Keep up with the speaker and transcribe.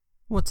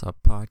What's up,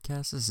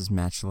 podcast? This is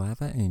Matt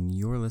Shalava, and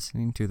you're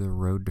listening to the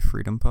Road to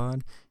Freedom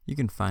Pod. You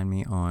can find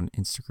me on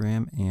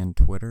Instagram and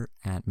Twitter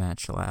at Matt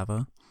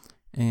Shalava.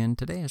 And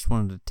today I just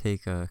wanted to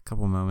take a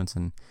couple moments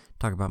and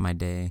talk about my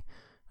day,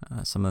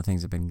 some of the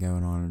things that have been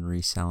going on in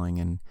reselling,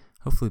 and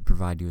hopefully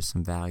provide you with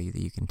some value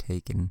that you can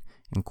take and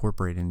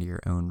incorporate into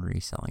your own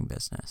reselling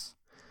business.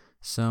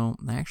 So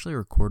I actually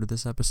recorded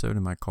this episode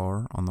in my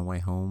car on the way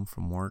home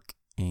from work,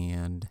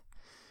 and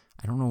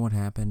I don't know what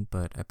happened,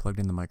 but I plugged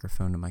in the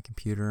microphone to my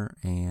computer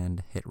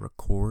and hit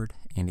record,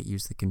 and it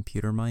used the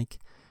computer mic.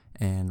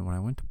 And when I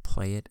went to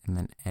play it and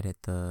then edit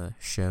the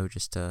show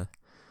just to,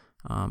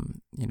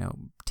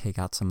 take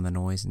out some of the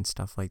noise and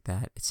stuff like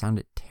that, it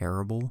sounded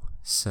terrible.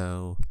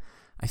 So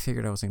I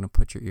figured I wasn't going to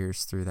put your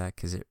ears through that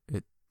because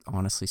it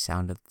honestly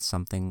sounded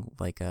something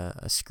like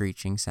a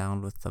screeching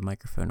sound with the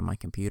microphone in my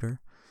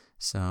computer.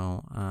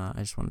 So I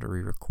just wanted to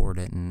re-record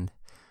it and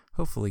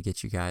hopefully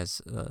get you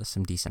guys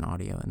some decent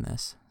audio in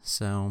this.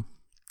 So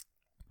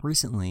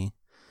recently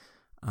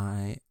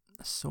I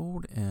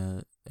sold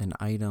an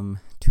item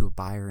to a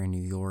buyer in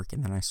New York,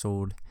 and then I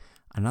sold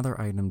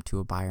another item to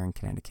a buyer in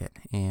Connecticut,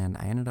 and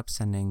I ended up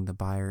sending the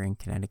buyer in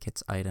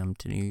Connecticut's item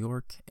to New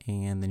York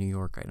and the New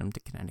York item to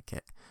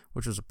Connecticut,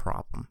 which was a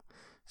problem.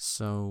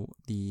 So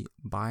the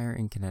buyer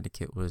in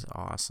Connecticut was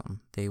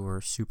awesome. They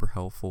were super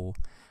helpful.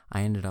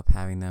 I ended up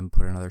having them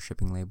put another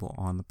shipping label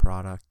on the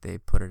product. They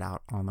put it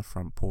out on the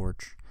front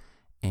porch,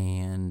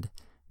 and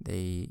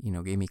they,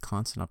 gave me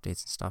constant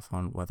updates and stuff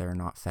on whether or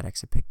not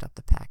FedEx had picked up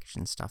the package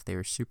and stuff. They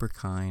were super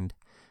kind,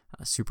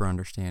 super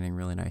understanding,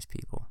 really nice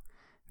people.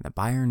 And the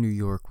buyer in New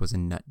York was a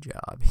nut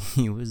job.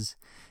 He was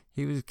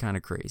kind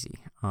of crazy.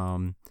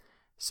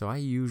 So I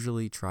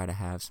usually try to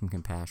have some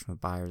compassion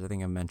with buyers. I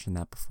think I've mentioned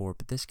that before,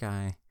 but this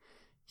guy,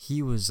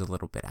 he was a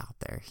little bit out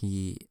there.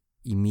 He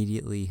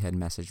immediately had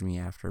messaged me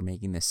after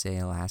making the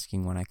sale,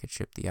 asking when I could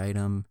ship the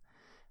item.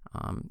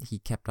 He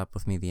kept up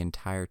with me the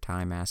entire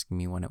time, asking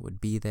me when it would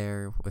be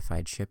there, if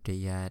I'd shipped it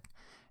yet.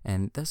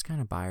 And those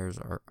kind of buyers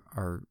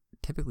are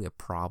typically a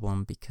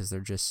problem because they're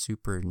just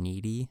super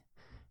needy,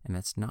 and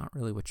that's not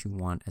really what you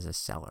want as a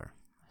seller.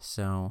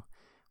 So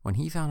when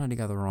he found out he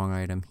got the wrong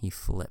item, he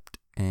flipped,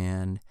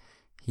 and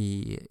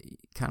he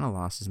kind of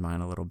lost his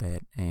mind a little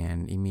bit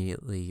and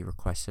immediately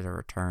requested a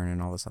return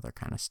and all this other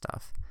kind of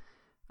stuff,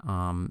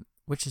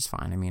 which is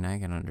fine. I mean, I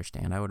can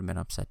understand. I would have been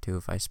upset too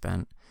if I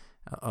spent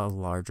a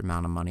large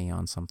amount of money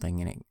on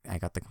something and I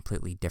got the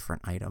completely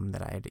different item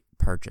that I had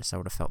purchased. I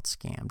would have felt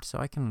scammed. So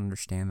I can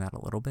understand that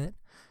a little bit.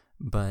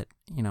 But,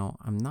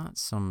 I'm not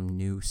some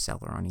new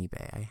seller on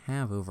eBay. I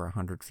have over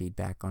 100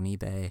 feedback on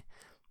eBay.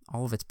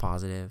 All of it's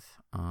positive.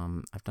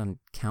 I've done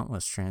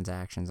countless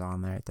transactions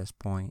on there at this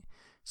point.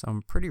 So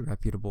I'm pretty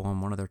reputable.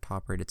 I'm one of their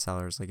top rated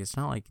sellers. Like, it's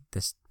not like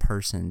this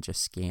person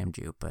just scammed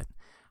you, but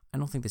I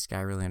don't think this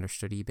guy really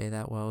understood eBay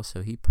that well.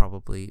 So he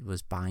probably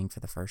was buying for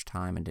the first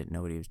time and didn't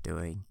know what he was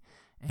doing,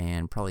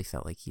 and probably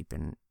felt like he'd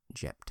been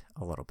gypped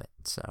a little bit.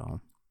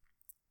 So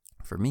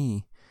for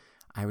me,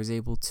 I was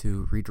able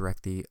to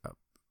redirect the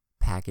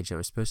package that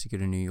was supposed to go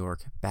to New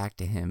York back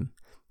to him.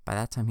 By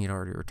that time, he'd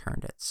already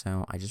returned it.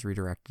 So I just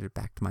redirected it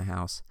back to my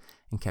house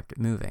and kept it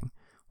moving.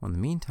 Well, in the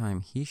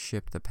meantime, he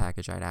shipped the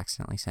package I'd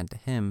accidentally sent to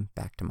him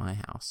back to my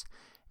house.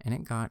 And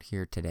it got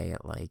here today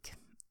at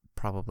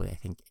probably, I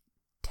think,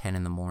 10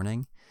 in the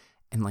morning.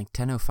 And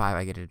 10:05,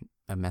 I get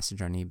a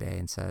message on eBay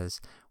and says,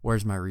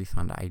 "Where's my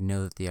refund? I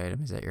know that the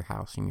item is at your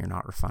house and you're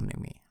not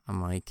refunding me." I'm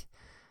like,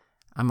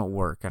 I'm at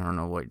work. I don't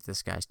know what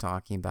this guy's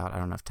talking about. I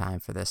don't have time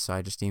for this. So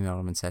I just emailed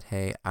him and said,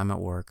 "Hey, I'm at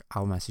work.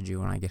 I'll message you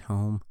when I get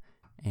home,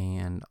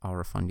 and I'll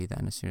refund you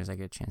then as soon as I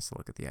get a chance to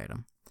look at the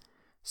item."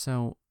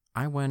 So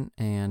I went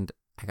and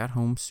I got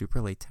home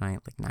super late tonight,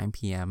 9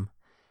 p.m.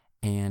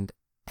 And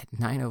at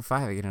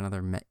 9:05, I get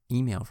another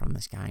email from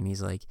this guy, and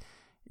he's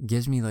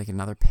gives me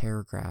another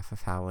paragraph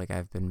of how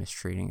I've been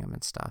mistreating him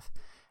and stuff.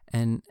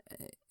 And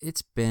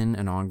it's been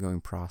an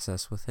ongoing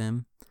process with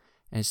him,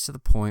 and it's to the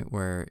point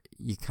where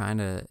you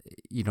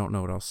don't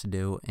know what else to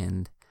do.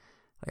 And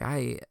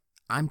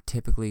I'm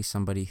typically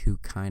somebody who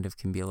kind of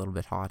can be a little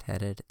bit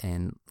hot-headed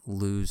and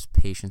lose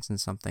patience in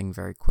something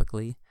very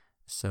quickly.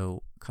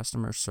 So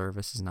customer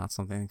service is not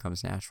something that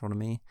comes natural to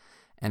me.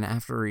 And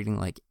after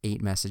reading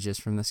 8 messages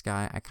from this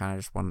guy, I kind of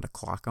just wanted to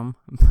clock him.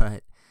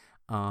 But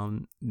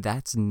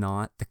that's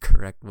not the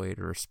correct way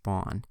to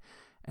respond.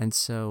 And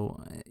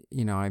so,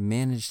 I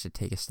managed to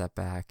take a step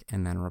back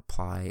and then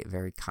reply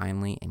very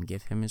kindly and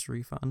give him his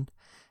refund.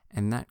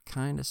 And that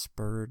kind of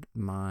spurred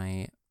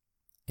my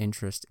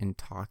interest in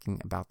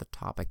talking about the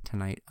topic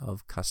tonight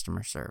of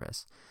customer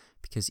service.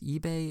 Because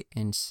eBay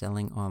and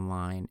selling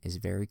online is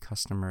very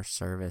customer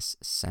service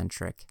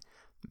centric,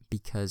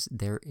 because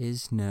there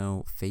is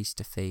no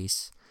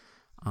face-to-face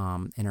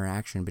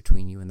interaction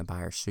between you and the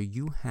buyer. So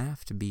you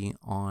have to be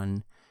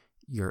on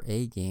your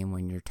A game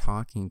when you're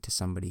talking to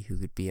somebody who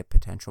could be a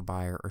potential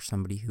buyer, or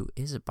somebody who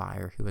is a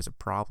buyer who has a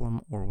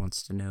problem or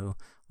wants to know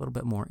a little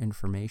bit more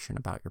information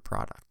about your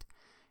product.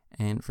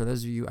 And for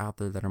those of you out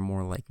there that are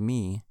more like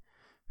me,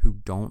 who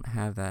don't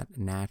have that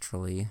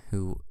naturally,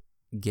 who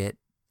get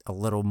a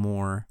little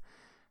more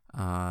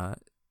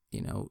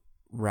you know,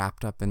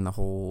 wrapped up in the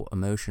whole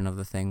emotion of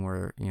the thing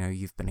where, you know,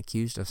 you've been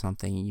accused of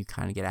something and you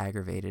kind of get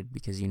aggravated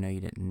because you know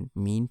you didn't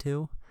mean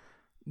to.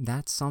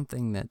 That's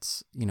something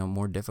that's, you know,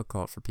 more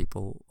difficult for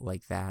people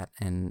like that,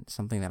 and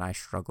something that I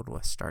struggled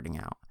with starting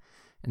out.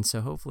 And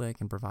so hopefully I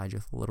can provide you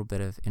with a little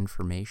bit of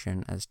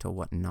information as to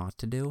what not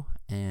to do,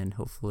 and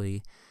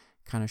hopefully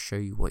kind of show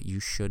you what you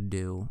should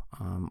do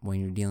when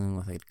you're dealing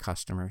with a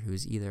customer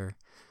who's either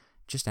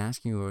just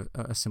asking you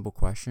a simple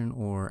question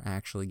or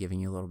actually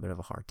giving you a little bit of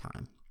a hard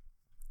time.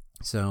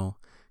 So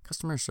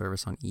customer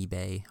service on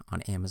eBay,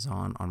 on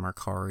Amazon, on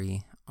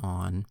Mercari,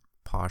 on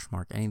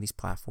Poshmark, any of these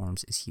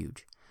platforms is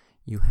huge.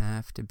 You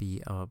have to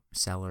be a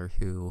seller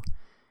who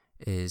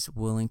is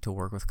willing to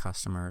work with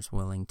customers,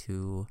 willing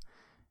to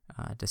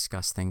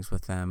discuss things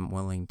with them,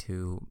 willing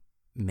to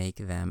make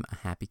them a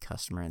happy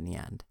customer in the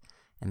end.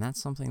 And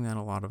that's something that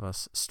a lot of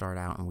us start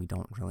out and we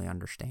don't really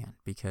understand,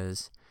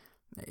 because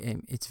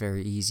it's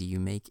very easy. You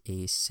make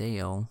a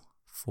sale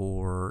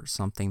for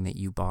something that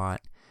you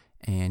bought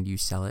and you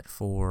sell it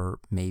for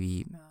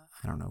maybe,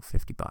 I don't know,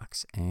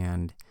 $50,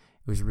 and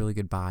it was a really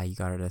good buy. You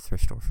got it at a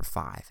thrift store for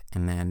 $5,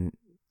 and then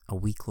a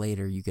week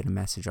later you get a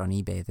message on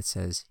eBay that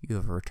says you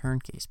have a return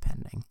case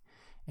pending,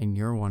 and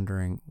you're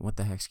wondering what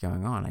the heck's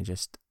going on. I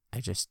just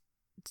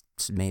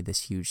made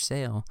this huge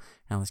sale.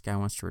 Now this guy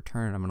wants to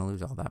return it. I'm going to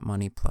lose all that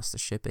money plus the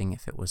shipping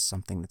if it was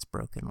something that's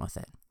broken with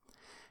it.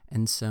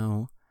 And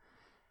so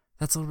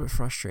that's a little bit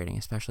frustrating,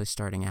 especially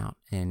starting out,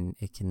 and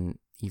it can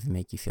even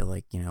make you feel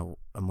like, you know,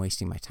 I'm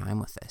wasting my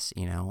time with this.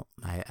 You know,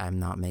 I'm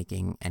not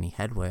making any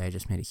headway. I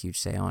just made a huge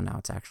sale and now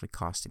it's actually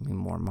costing me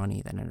more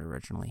money than it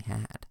originally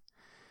had.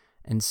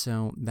 And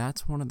so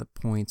that's one of the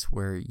points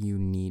where you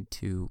need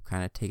to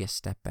kind of take a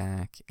step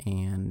back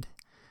and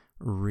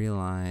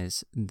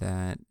realize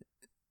that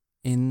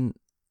in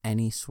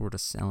any sort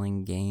of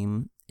selling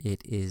game,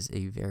 it is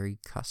a very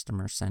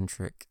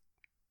customer-centric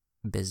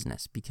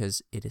business,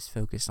 because it is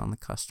focused on the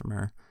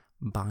customer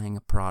buying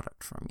a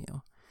product from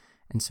you.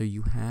 And so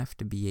you have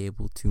to be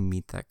able to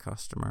meet that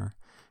customer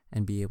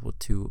and be able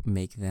to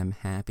make them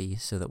happy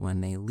so that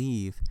when they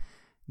leave,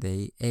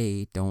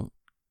 they don't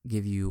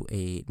give you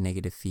a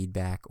negative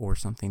feedback or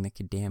something that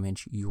could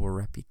damage your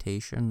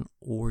reputation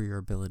or your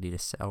ability to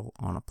sell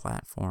on a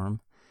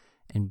platform,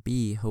 and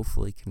B,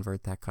 hopefully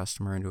convert that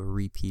customer into a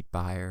repeat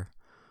buyer,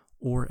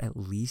 or at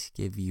least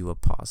give you a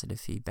positive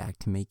feedback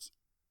to make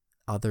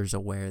others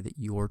aware that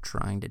you're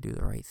trying to do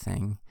the right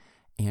thing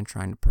and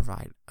trying to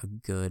provide a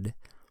good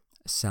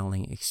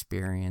selling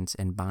experience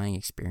and buying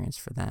experience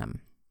for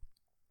them.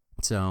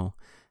 So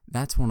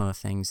that's one of the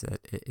things that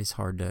is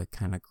hard to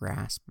kind of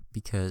grasp,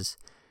 because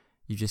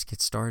you just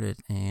get started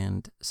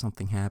and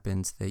something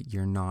happens that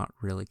you're not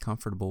really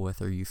comfortable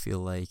with, or you feel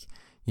like,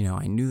 you know,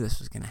 I knew this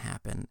was going to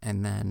happen,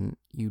 and then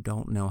you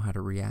don't know how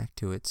to react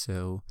to it,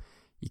 so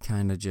you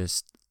kind of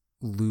just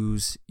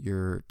lose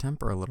your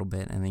temper a little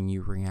bit, and then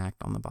you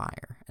react on the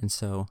buyer. And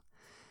so,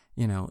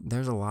 you know,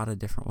 there's a lot of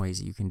different ways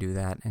that you can do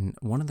that, and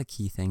one of the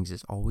key things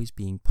is always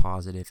being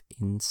positive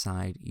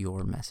inside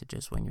your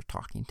messages when you're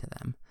talking to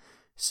them.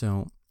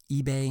 So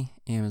eBay,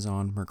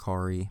 Amazon,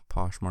 Mercari,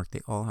 Poshmark,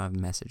 they all have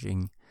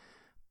messaging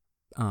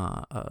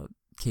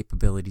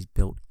capabilities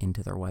built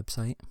into their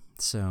website.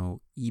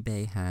 So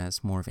eBay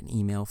has more of an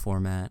email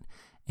format.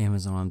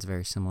 Amazon's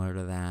very similar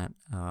to that.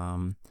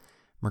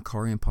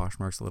 Mercari and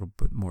Poshmark's a little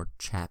bit more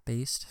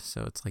chat-based,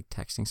 so it's like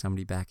texting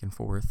somebody back and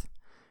forth,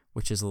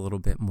 which is a little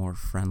bit more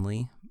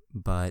friendly,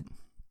 but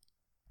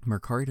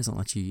Mercari doesn't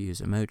let you use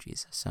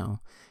emojis, so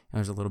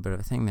there's a little bit of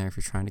a thing there. If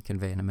you're trying to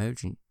convey an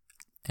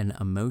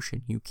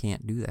emotion, you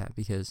can't do that,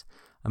 because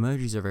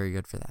emojis are very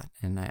good for that,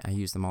 and I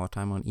use them all the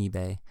time on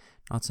eBay,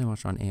 not so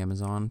much on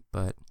Amazon,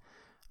 but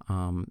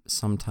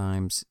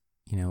sometimes,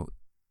 you know,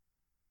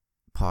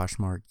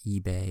 Poshmark,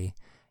 eBay,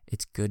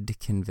 it's good to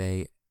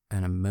convey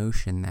an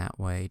emotion that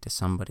way to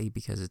somebody,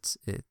 because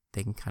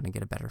they can kind of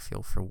get a better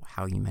feel for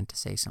how you meant to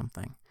say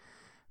something.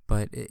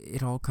 But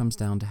it all comes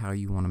down to how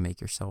you want to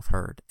make yourself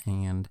heard,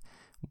 and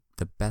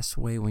the best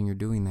way when you're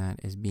doing that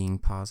is being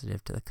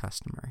positive to the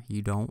customer.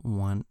 You don't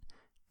want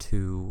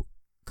to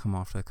come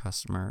off to the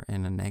customer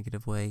in a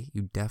negative way.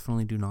 You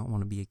definitely do not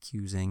want to be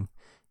accusing.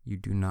 You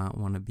do not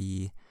want to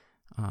be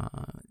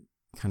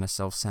kind of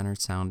self-centered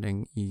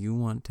sounding. You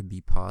want to be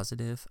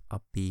positive,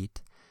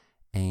 upbeat,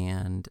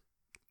 and,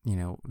 you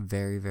know,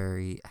 very,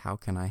 very, how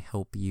can I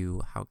help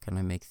you? How can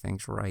I make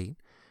things right?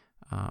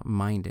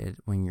 Minded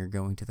when you're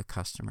going to the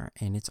customer.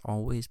 And it's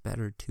always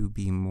better to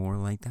be more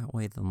like that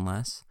way than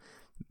less,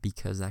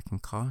 because that can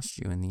cost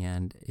you in the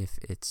end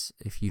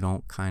if you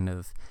don't kind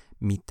of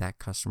meet that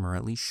customer, or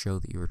at least show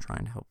that you were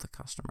trying to help the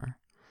customer.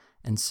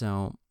 And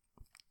so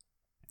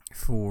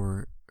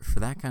for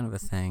that kind of a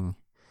thing,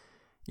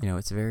 you know,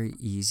 it's very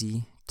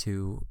easy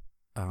to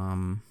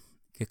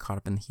get caught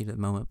up in the heat of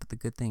the moment. But the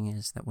good thing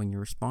is that when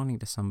you're responding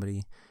to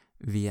somebody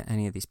via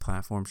any of these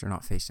platforms, you're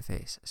not face to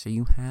face. So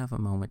you have a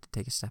moment to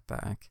take a step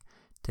back,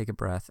 take a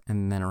breath,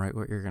 and then write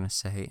what you're going to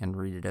say and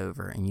read it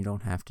over. And you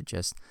don't have to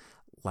just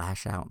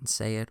lash out and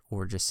say it,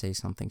 or just say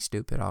something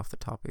stupid off the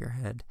top of your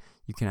head.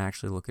 You can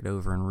actually look it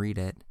over and read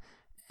it,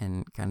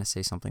 and kind of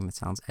say something that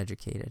sounds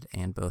educated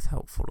and both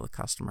helpful to the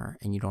customer,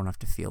 and you don't have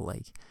to feel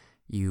like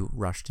you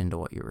rushed into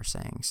what you were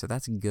saying. So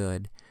that's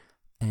good.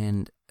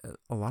 And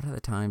a lot of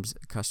the times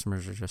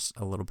customers are just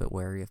a little bit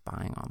wary of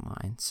buying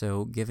online.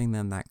 So giving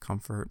them that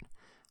comfort,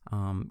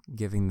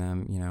 giving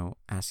them,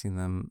 asking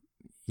them,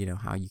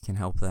 how you can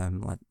help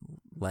them,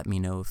 let me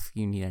know if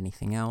you need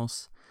anything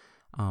else,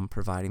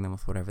 providing them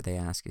with whatever they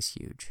ask is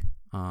huge.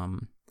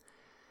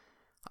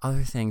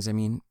 Other things,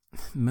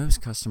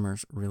 most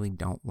customers really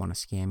don't want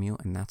to scam you,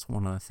 and that's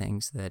one of the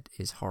things that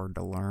is hard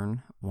to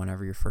learn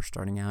whenever you're first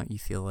starting out. You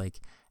feel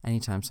like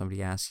anytime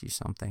somebody asks you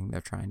something,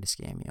 they're trying to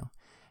scam you.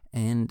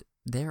 And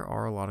there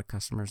are a lot of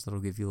customers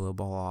that'll give you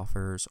lowball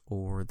offers,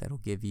 or that'll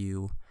give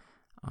you,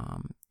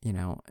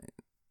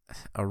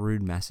 a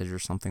rude message or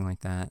something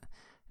like that.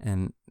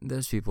 And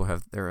those people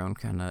have their own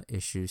kind of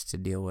issues to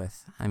deal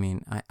with. I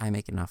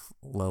make enough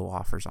low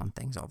offers on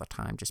things all the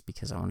time just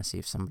because I want to see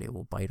if somebody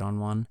will bite on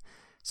one.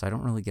 So I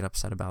don't really get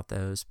upset about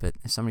those. But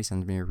if somebody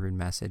sends me a rude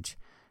message,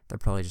 they're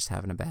probably just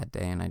having a bad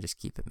day, and I just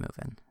keep it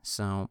moving.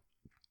 So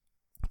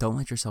don't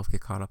let yourself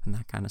get caught up in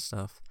that kind of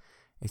stuff.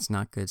 It's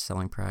not good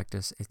selling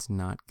practice. It's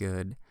not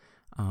good.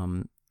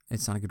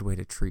 It's not a good way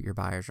to treat your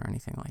buyers or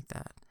anything like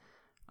that.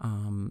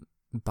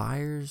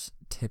 Buyers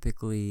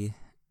typically,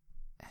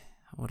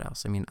 what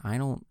else? I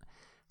don't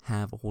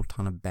have a whole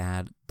ton of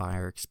bad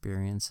buyer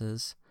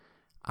experiences.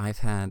 I've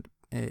had,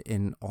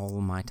 in all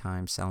of my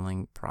time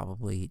selling,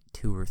 probably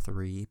 2 or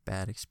 3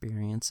 bad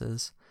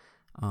experiences.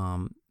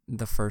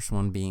 The first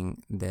one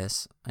being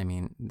this.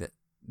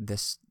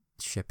 This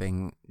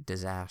shipping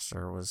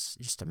disaster was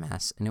just a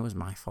mess, and it was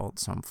my fault,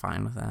 so I'm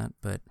fine with that.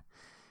 But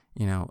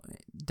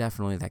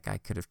definitely that guy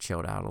could have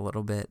chilled out a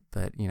little bit,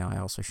 but I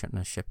also shouldn't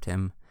have shipped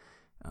him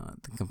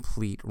the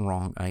complete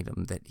wrong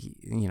item that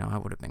I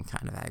would have been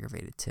kind of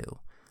aggravated too.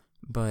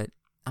 But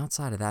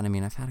outside of that,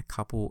 I've had a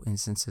couple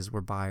instances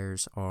where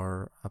buyers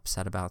are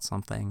upset about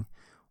something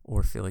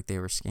or feel like they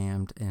were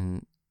scammed,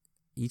 and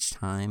each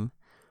time,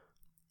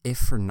 if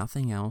for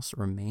nothing else,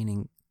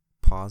 remaining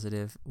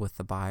positive with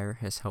the buyer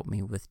has helped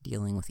me with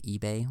dealing with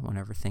eBay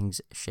whenever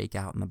things shake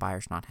out and the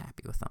buyer's not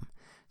happy with them.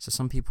 So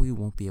some people you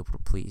won't be able to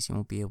please. You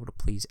won't be able to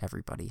please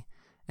everybody.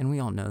 And we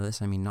all know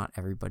this. Not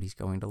everybody's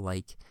going to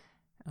like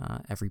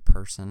every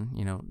person.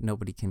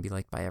 Nobody can be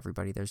liked by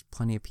everybody. There's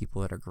plenty of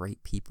people that are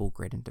great people,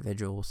 great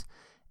individuals,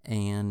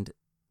 and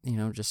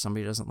just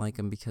somebody doesn't like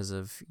them because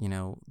of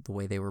the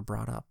way they were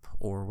brought up,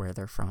 or where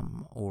they're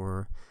from,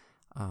 or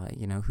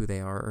who they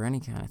are, or any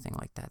kind of thing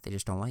like that. They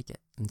just don't like it.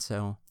 And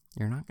so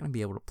you're not going to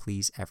be able to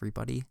please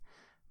everybody,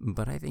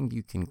 but I think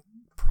you can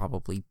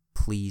probably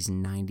please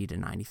 90 to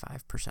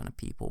 95% of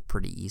people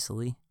pretty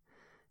easily.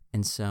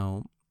 And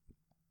so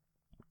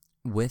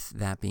with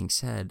that being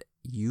said,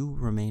 you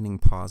remaining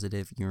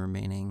positive, you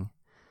remaining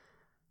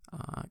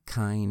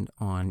kind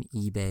on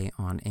eBay,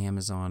 on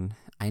Amazon.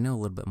 I know a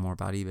little bit more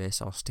about eBay,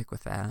 so I'll stick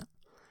with that.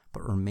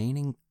 But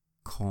remaining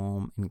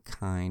calm and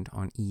kind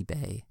on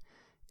eBay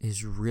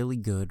is really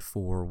good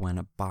for when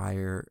a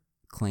buyer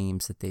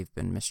claims that they've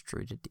been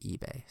mistreated to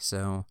eBay.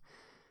 So,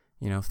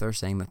 if they're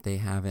saying that they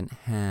haven't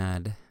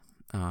had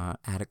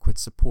adequate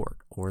support,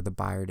 or the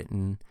buyer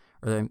didn't,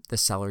 or the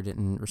seller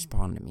didn't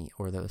respond to me,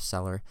 or the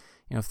seller,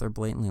 if they're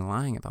blatantly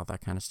lying about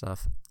that kind of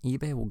stuff,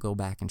 eBay will go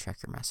back and check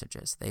your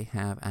messages. They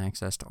have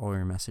access to all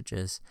your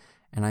messages,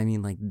 and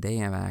they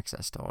have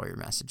access to all your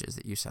messages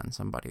that you send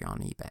somebody on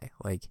eBay.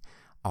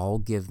 I'll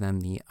give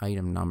them the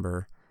item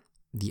number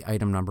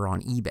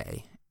on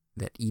eBay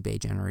that eBay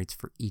generates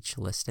for each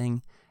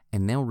listing,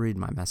 and they'll read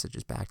my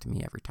messages back to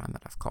me every time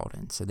that I've called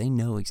in. So they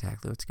know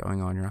exactly what's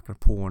going on. You're not going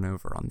to pull one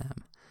over on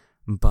them.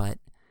 But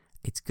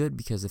it's good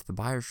because if the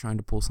buyer's trying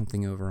to pull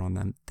something over on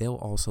them, they'll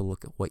also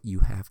look at what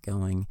you have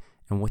going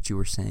and what you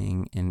were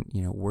saying, and,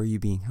 were you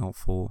being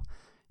helpful?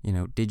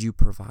 Did you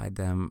provide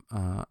them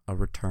a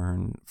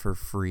return for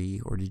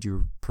free, or did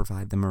you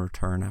provide them a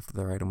return after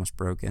their item was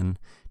broken?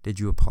 Did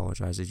you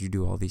apologize? Did you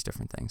do all these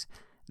different things?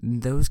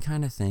 Those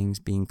kind of things,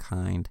 being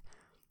kind,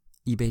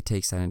 eBay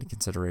takes that into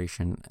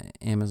consideration.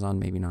 Amazon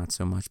maybe not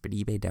so much, but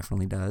eBay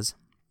definitely does.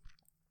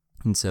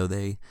 And so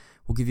they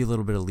will give you a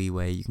little bit of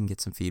leeway. You can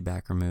get some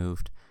feedback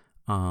removed.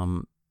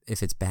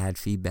 If it's bad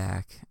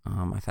feedback,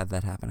 I've had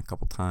that happen a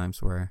couple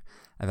times where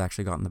I've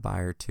actually gotten the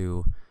buyer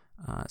to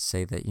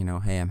say that,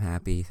 hey, I'm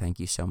happy, thank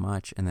you so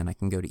much. And then I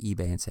can go to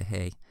eBay and say,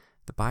 hey,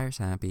 the buyer's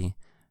happy.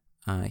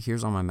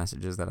 Here's all my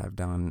messages that I've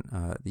done.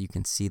 You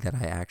can see that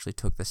I actually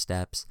took the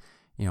steps.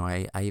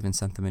 I even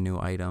sent them a new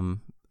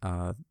item.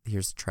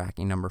 Here's the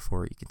tracking number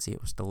for it. You can see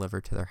it was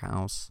delivered to their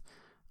house.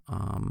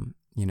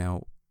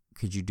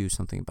 Could you do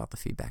something about the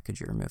feedback? Could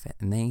you remove it?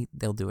 And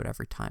they'll do it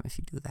every time if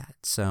you do that.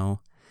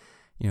 So,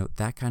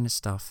 that kind of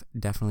stuff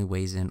definitely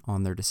weighs in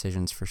on their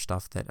decisions for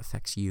stuff that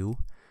affects you.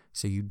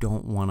 So you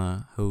don't want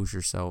to hose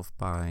yourself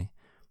by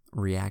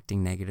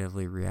reacting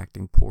negatively,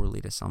 reacting poorly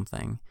to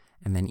something,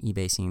 and then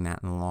eBay seeing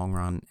that in the long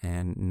run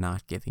and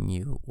not giving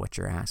you what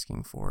you're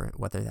asking for it,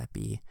 whether that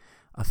be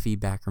a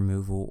feedback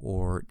removal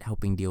or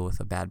helping deal with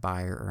a bad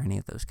buyer or any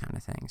of those kind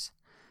of things.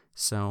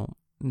 So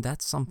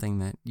that's something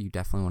that you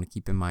definitely want to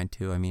keep in mind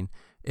too.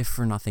 if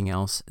for nothing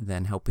else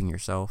than helping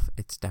yourself,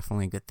 it's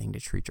definitely a good thing to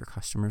treat your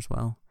customers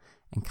well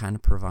and kind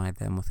of provide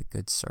them with a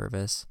good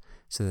service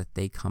so that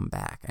they come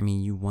back. I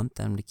mean, you want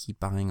them to keep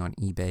buying on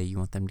eBay. You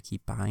want them to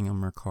keep buying on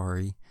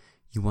Mercari.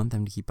 You want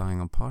them to keep buying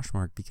on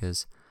Poshmark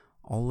because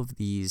all of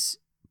these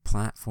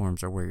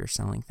platforms are where you're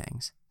selling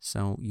things.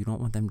 So you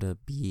don't want them to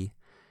be,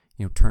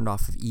 turned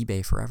off of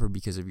eBay forever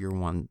because of your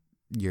one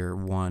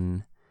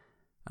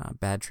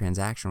bad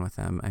transaction with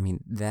them. I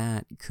mean,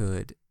 that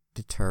could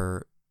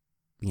deter,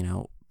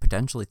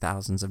 potentially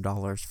thousands of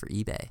dollars for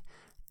eBay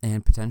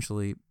and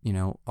potentially,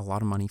 a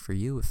lot of money for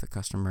you if the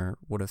customer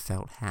would have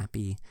felt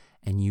happy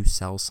and you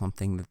sell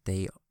something that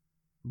they,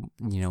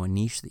 a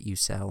niche that you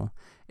sell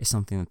is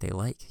something that they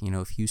like.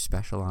 If you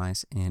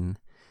specialize in,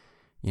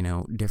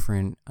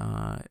 different,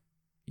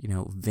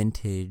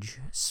 vintage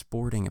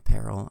sporting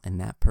apparel and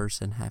that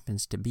person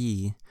happens to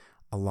be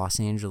a Los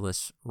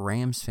Angeles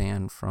Rams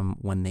fan from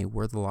when they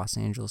were the Los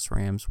Angeles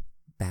Rams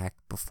back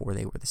before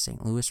they were the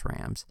St. Louis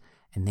Rams,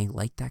 and they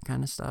like that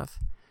kind of stuff,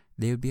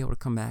 they would be able to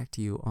come back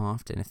to you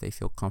often if they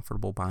feel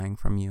comfortable buying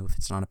from you, if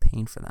it's not a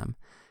pain for them.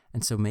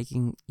 And so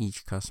making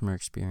each customer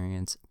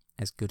experience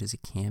as good as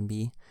it can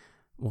be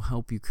will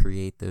help you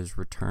create those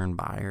return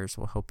buyers,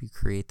 will help you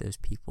create those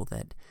people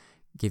that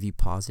give you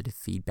positive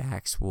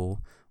feedbacks,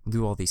 will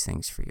do all these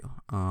things for you.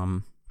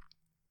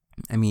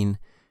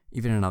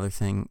 Even another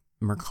thing,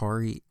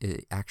 Mercari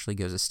actually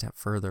goes a step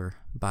further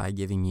by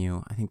giving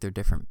you, I think they're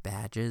different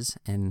badges,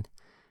 and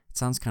it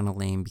sounds kind of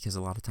lame because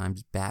a lot of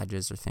times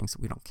badges are things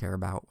that we don't care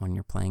about when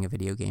you're playing a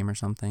video game or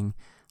something.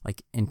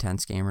 Like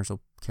intense gamers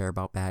will care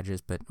about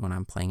badges, but when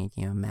I'm playing a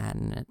game of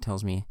Madden, it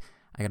tells me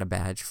I got a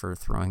badge for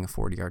throwing a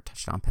 40-yard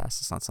touchdown pass.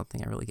 It's not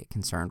something I really get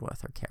concerned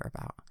with or care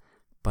about.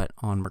 But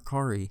on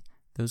Mercari,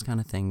 those kind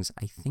of things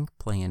I think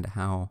play into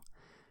how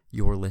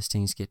your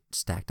listings get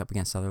stacked up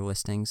against other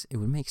listings. It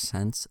would make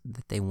sense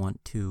that they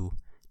want to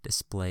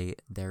display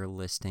their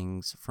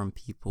listings from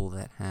people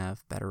that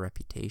have better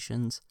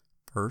reputations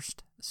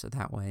first, so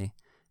that way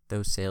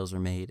those sales are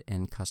made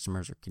and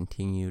customers are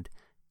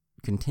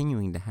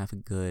continuing to have a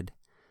good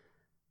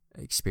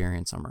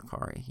experience on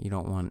Mercari. You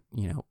don't want,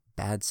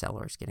 bad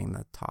sellers getting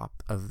the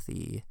top of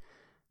the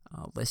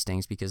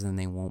listings because then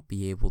they won't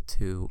be able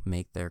to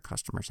make their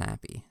customers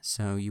happy.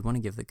 So you want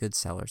to give the good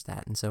sellers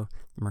that. And so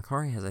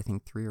Mercari has, I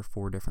think, 3 or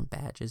 4 different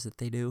badges that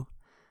they do.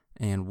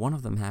 And one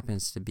of them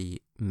happens to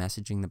be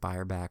messaging the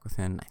buyer back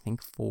within, I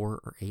think,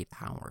 4 or 8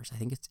 hours. I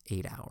think it's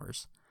 8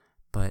 hours.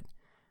 But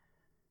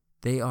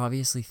they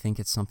obviously think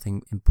it's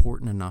something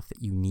important enough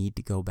that you need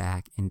to go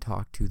back and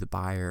talk to the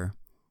buyer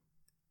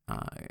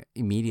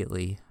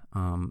immediately,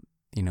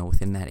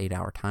 within that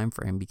 8-hour time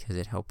frame, because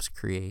it helps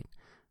create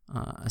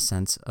a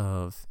sense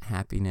of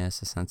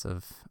happiness, a sense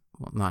of,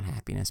 well, not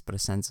happiness, but a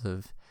sense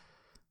of,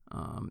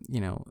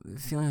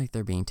 feeling like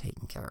they're being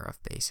taken care of,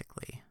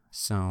 basically.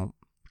 So,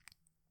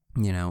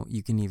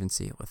 you can even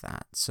see it with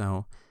that.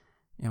 So,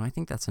 I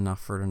think that's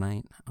enough for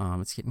tonight.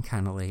 It's getting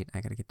kind of late.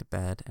 I got to get to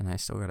bed, and I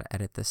still got to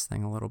edit this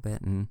thing a little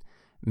bit and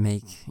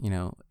make,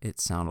 it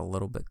sound a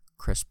little bit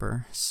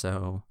crisper.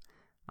 So,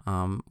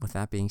 with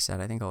that being said,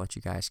 I think I'll let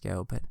you guys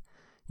go. But,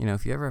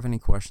 if you ever have any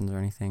questions or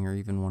anything, or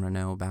even want to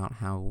know about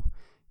how,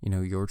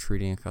 you're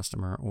treating a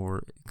customer,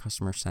 or a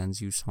customer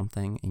sends you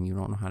something and you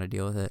don't know how to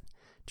deal with it,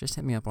 just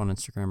hit me up on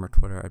Instagram or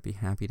Twitter. I'd be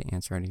happy to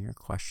answer any of your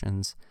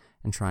questions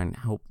and try and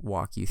help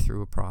walk you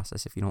through a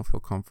process if you don't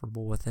feel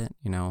comfortable with it.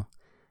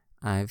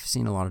 I've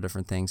seen a lot of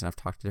different things, and I've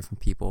talked to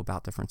different people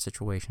about different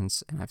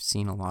situations, and I've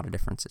seen a lot of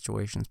different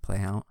situations play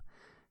out.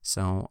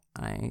 So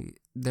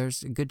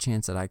there's a good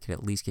chance that I could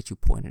at least get you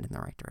pointed in the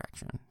right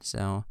direction.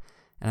 So,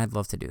 and I'd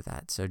love to do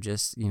that. So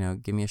just,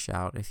 give me a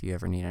shout if you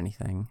ever need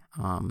anything.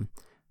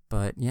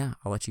 But yeah,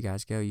 I'll let you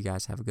guys go. You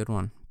guys have a good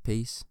one.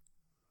 Peace.